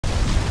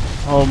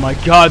Oh my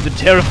god, the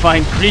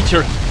terrifying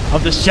creature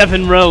of the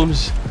 7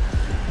 realms.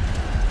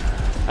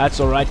 That's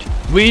alright.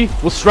 We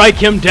will strike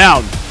him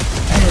down.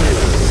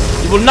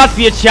 It will not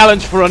be a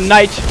challenge for a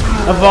knight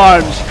of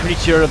arms,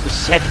 creature of the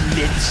 7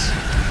 mids.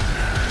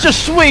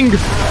 Just swing!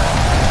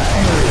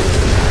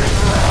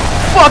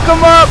 Fuck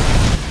him up!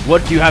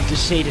 What do you have to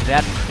say to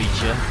that,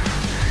 creature?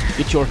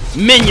 Get your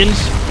minions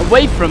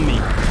away from me.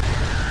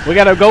 We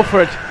gotta go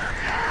for it.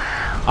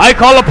 I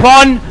call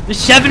upon the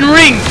 7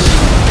 rings!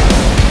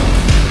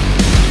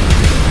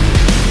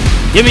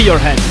 Give me your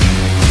hand.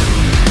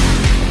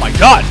 Oh my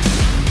god!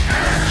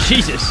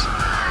 Jesus!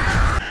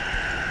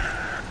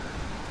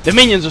 The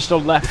minions are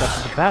still left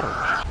after the battle.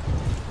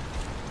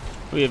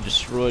 We have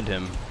destroyed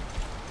him.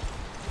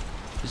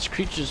 His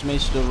creatures may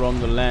still roam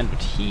the land,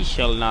 but he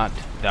shall not.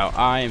 Thou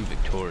I am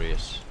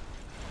victorious.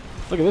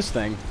 Look at this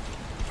thing.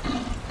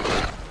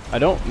 I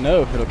don't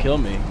know if it'll kill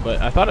me,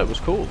 but I thought it was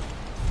cool.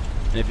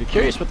 And if you're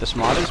curious what this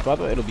mod is, by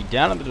the way, it'll be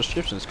down in the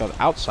description. It's called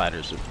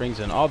Outsiders. It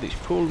brings in all these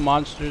cool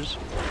monsters.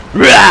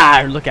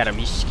 Rawr! Look at him,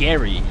 he's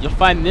scary. You'll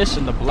find this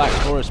in the Black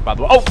Forest, by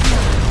the way. Oh!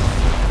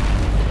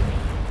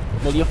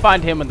 Well, you'll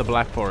find him in the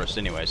Black Forest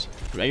anyways.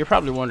 You're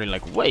probably wondering,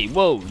 like, wait,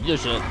 whoa,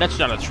 that's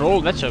not a troll,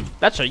 that's a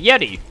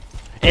Yeti.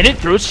 And it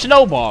throws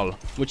snowball,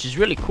 which is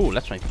really cool.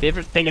 That's my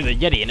favorite thing of the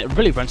Yeti, and it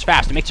really runs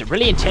fast. It makes it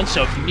really intense,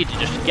 so if you need to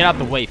just get out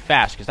the way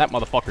fast, because that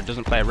motherfucker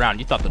doesn't play around.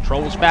 You thought the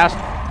troll was fast?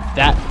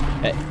 That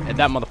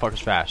motherfucker's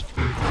fast.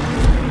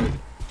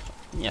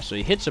 Yeah, so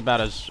he hits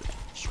about as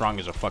strong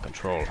as a fucking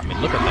troll. I mean,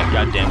 look at that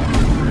goddamn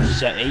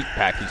set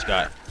 8-pack he's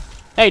got.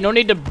 Hey, no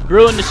need to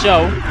ruin the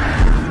show.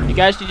 You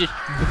guys need to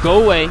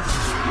go away.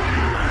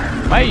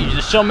 Why are you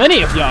just so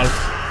many of y'all?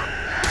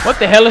 What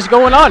the hell is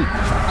going on?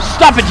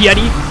 Stop it,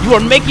 Yeti! You are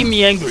making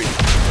me angry.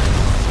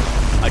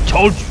 I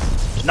told you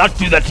to not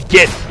do that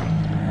again.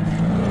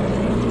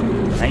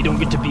 Now you don't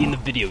get to be in the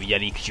video,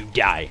 Yeti, because you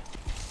die.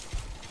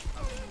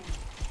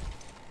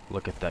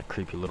 Look at that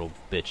creepy little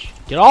bitch.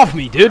 Get off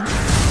me, dude!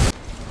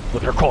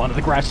 Look at her crawling to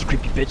the grass,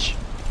 creepy bitch.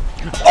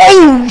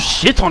 Oh,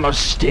 shit on a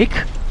stick?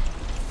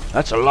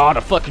 That's a lot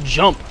of fucking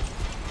jump.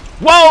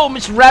 Whoa,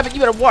 Miss Rabbit, you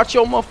better watch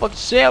your motherfucking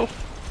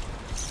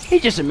self.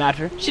 It doesn't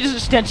matter. She doesn't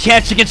stand a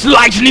chance against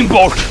lightning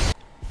bolt.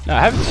 Now,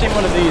 I haven't seen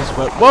one of these,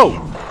 but whoa!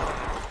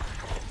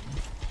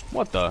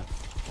 What the?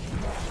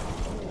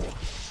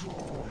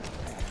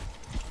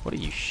 What are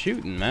you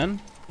shooting,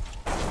 man?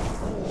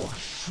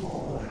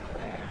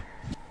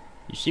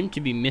 You seem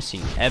to be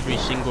missing every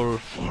single...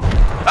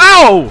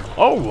 Ow!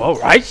 Oh,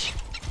 alright.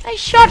 Nice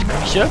shot,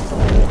 creature.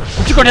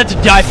 But you're gonna have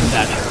to die from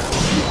that.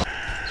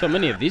 So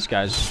many of these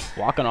guys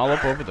walking all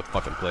up over the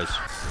fucking place.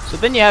 So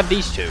then you have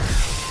these two.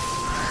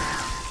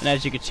 And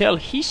as you can tell,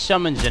 he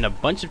summons in a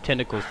bunch of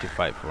tentacles to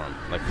fight for him.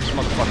 Like, this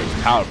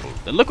motherfucker's powerful.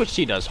 Then look what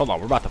she does. Hold on,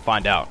 we're about to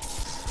find out.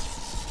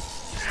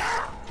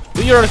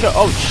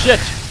 Oh, shit!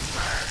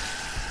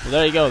 Well,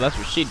 there you go. That's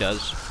what she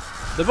does.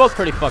 They're both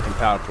pretty fucking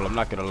powerful, I'm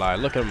not gonna lie.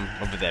 Look at them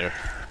over there.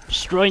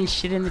 Destroying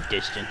shit in the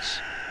distance.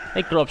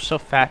 They grow up so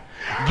fat.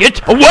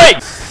 Get away!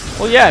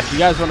 Well, yeah, if you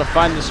guys want to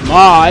find this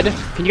mod...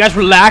 Can you guys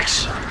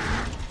relax?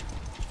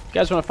 If you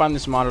guys want to find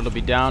this mod, it'll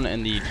be down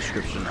in the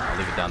description. I'll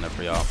leave it down there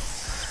for y'all.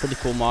 Pretty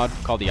cool mod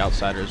called the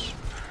Outsiders.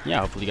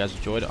 Yeah, hopefully you guys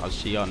enjoyed it. I'll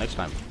see y'all next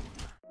time.